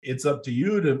it's up to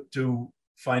you to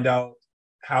find out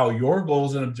how your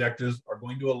goals and objectives are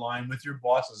going to align with your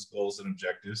boss's goals and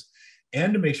objectives,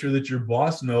 and to make sure that your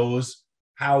boss knows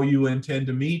how you intend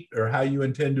to meet or how you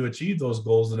intend to achieve those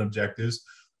goals and objectives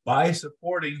by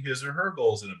supporting his or her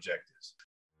goals and objectives.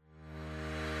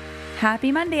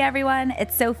 Happy Monday, everyone.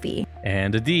 It's Sophie.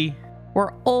 And Adi.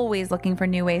 We're always looking for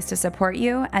new ways to support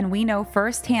you, and we know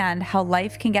firsthand how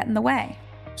life can get in the way.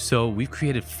 So we've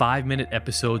created 5-minute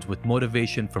episodes with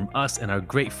motivation from us and our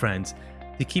great friends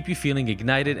to keep you feeling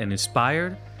ignited and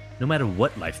inspired no matter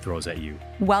what life throws at you.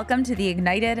 Welcome to the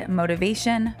Ignited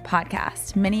Motivation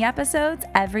Podcast. Mini episodes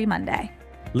every Monday.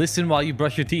 Listen while you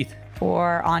brush your teeth.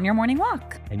 Or on your morning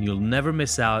walk. And you'll never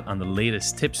miss out on the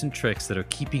latest tips and tricks that are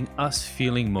keeping us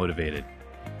feeling motivated.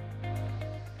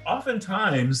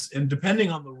 Oftentimes, and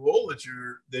depending on the role that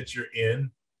you're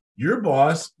in, your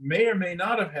boss may or may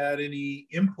not have had any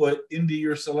input into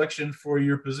your selection for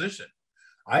your position.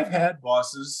 I've had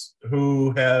bosses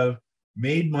who have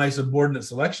made my subordinate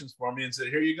selections for me and said,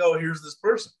 here you go, here's this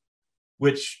person,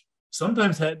 which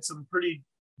sometimes had some pretty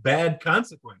bad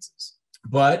consequences.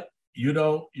 But you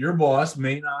know, your boss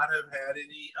may not have had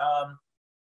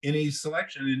any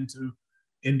selection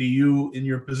into you in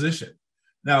your position.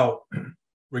 Now,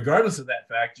 regardless of that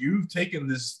fact, you've taken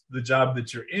the job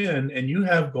that you're in, and you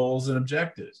have goals and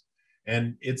objectives,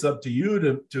 and it's up to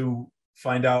you to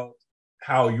find out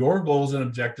how your goals and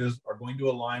objectives are going to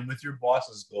align with your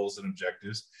boss's goals and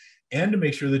objectives, and to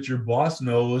make sure that your boss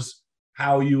knows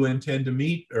how you intend to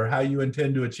meet or how you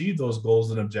intend to achieve those goals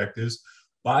and objectives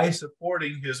by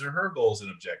supporting his or her goals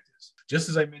and objectives. Just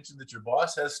as I mentioned that your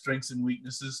boss has strengths and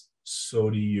weaknesses,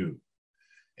 so do you.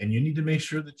 And you need to make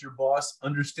sure that your boss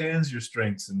understands your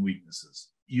strengths and weaknesses.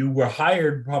 You were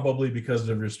hired probably because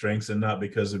of your strengths and not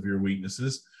because of your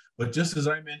weaknesses. But just as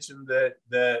I mentioned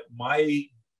that my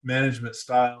management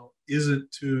style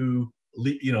isn't to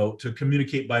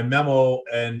communicate by memo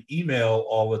and email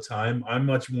all the time. I'm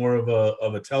much more of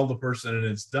a tell the person and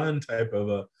it's done type of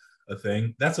a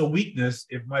thing. That's a weakness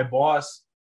if my boss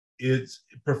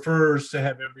prefers to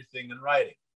have everything in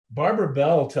writing. Barbara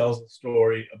Bell tells a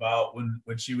story about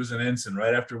when she was an ensign,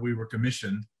 right after we were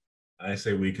commissioned. I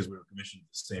say we because we were commissioned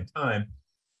at the same time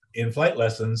in flight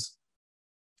lessons.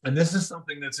 And this is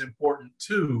something that's important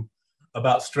too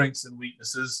about strengths and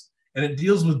weaknesses, and it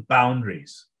deals with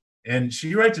boundaries. And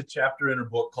she writes a chapter in her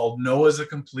book called No as a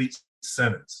Complete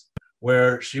Sentence,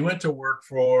 where she went to work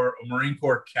for a Marine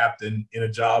Corps captain in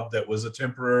a job that was a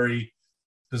temporary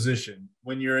position.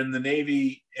 When you're in the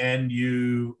Navy and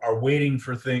you are waiting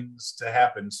for things to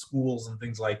happen, schools and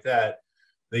things like that,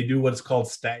 they do what's called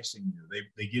stashing you.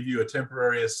 They give you a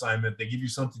temporary assignment. They give you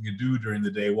something to do during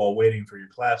the day while waiting for your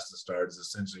class to start is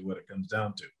essentially what it comes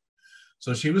down to.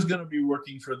 So she was going to be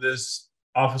working for this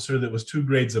officer that was 2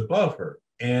 grades above her.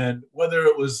 And whether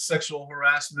it was sexual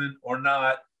harassment or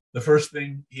not, the first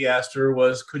thing he asked her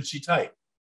was, could she type?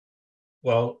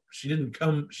 Well, she didn't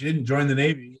join the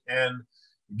Navy and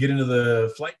get into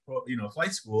the flight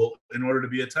school in order to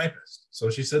be a typist. So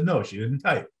she said no, she didn't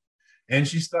type. And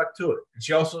she stuck to it. And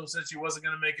she also said she wasn't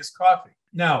going to make his coffee.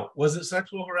 Now, was it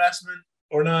sexual harassment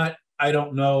or not? I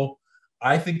don't know.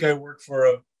 I think I worked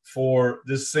for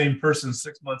this same person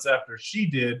 6 months after she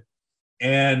did,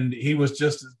 and he was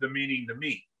just as demeaning to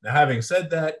me. Now, having said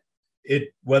that,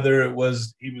 whether he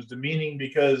was demeaning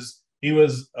because he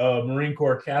was a Marine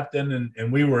Corps captain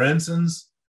and we were ensigns,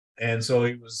 and so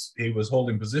he was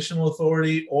holding positional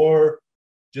authority, or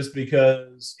just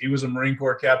because he was a Marine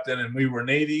Corps captain and we were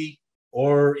Navy,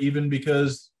 or even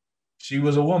because she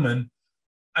was a woman,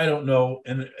 I don't know.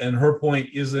 And her point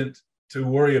isn't to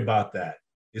worry about that.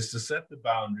 It's to set the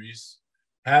boundaries,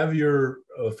 have your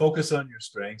focus on your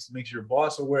strengths, make your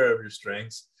boss aware of your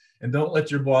strengths, and don't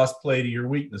let your boss play to your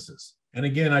weaknesses. And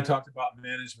again, I talked about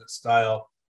management style,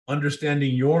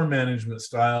 understanding your management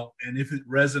style, and if it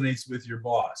resonates with your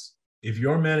boss. If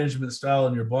your management style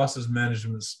and your boss's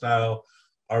management style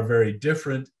are very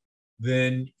different,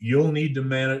 then you'll need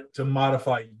to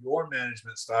modify your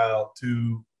management style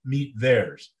to meet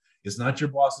theirs. It's not your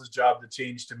boss's job to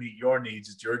change to meet your needs.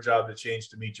 It's your job to change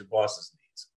to meet your boss's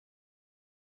needs.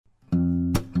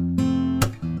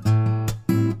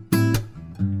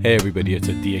 Hey everybody, it's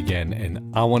Adi again,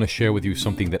 and I want to share with you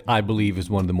something that I believe is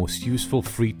one of the most useful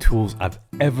free tools I've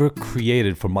ever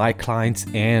created for my clients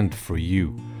and for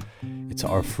you. It's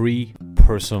our free,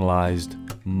 personalized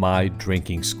My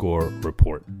Drinking Score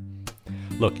report.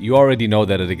 Look, you already know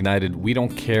that at Ignited, we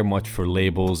don't care much for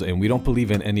labels and we don't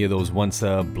believe in any of those once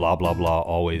a blah, blah, blah,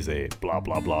 always a blah,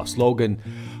 blah, blah slogan.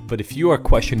 But if you are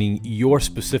questioning your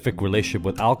specific relationship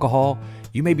with alcohol,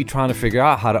 you may be trying to figure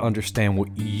out how to understand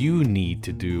what you need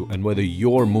to do and whether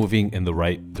you're moving in the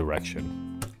right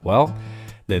direction. Well,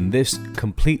 then this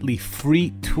completely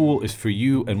free tool is for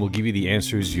you and will give you the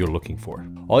answers you're looking for.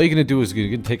 All you're gonna do is you're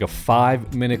gonna take a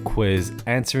 5-minute quiz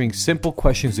answering simple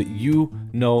questions that you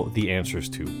know the answers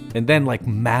to. And then like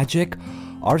magic,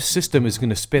 our system is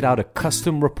gonna spit out a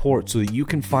custom report so that you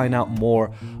can find out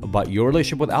more about your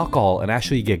relationship with alcohol and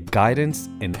actually get guidance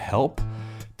and help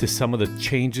to some of the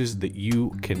changes that you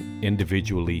can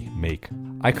individually make.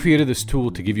 I created this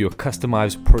tool to give you a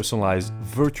customized, personalized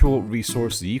virtual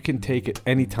resource that you can take at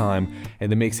any time,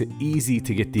 and it makes it easy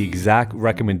to get the exact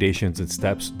recommendations and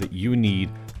steps that you need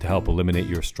to help eliminate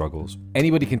your struggles.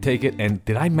 Anybody can take it, and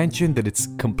did I mention that it's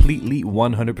completely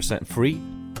 100% free?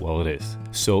 Well, it is.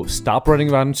 So stop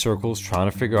running around in circles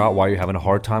trying to figure out why you're having a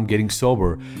hard time getting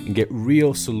sober and get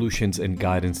real solutions and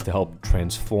guidance to help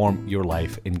transform your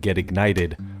life and get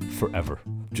ignited forever.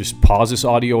 Just pause this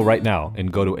audio right now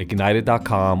and go to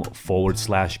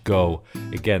ignited.com/go.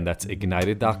 Again, that's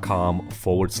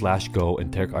ignited.com/go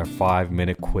and take our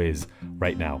 5-minute quiz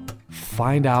right now.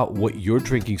 Find out what your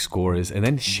drinking score is and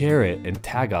then share it and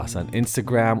tag us on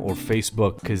Instagram or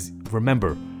Facebook, because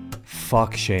remember,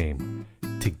 fuck shame.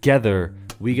 Together,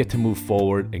 we get to move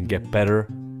forward and get better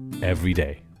every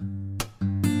day.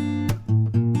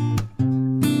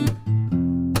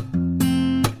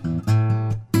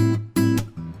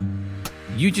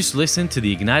 You just listened to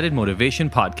the Ignited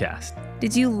Motivation Podcast.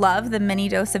 Did you love the mini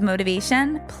dose of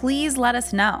motivation? Please let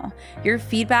us know. Your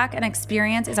feedback and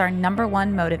experience is our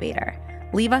 #1 motivator.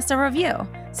 Leave us a review,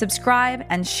 subscribe,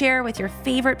 and share with your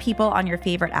favorite people on your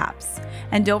favorite apps.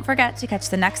 And don't forget to catch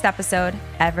the next episode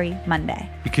every Monday.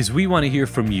 Because we want to hear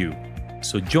from you.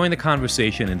 So join the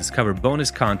conversation and discover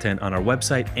bonus content on our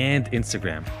website and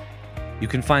Instagram. You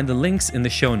can find the links in the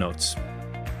show notes.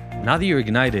 Now that you're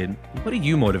ignited, what are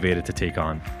you motivated to take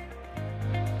on?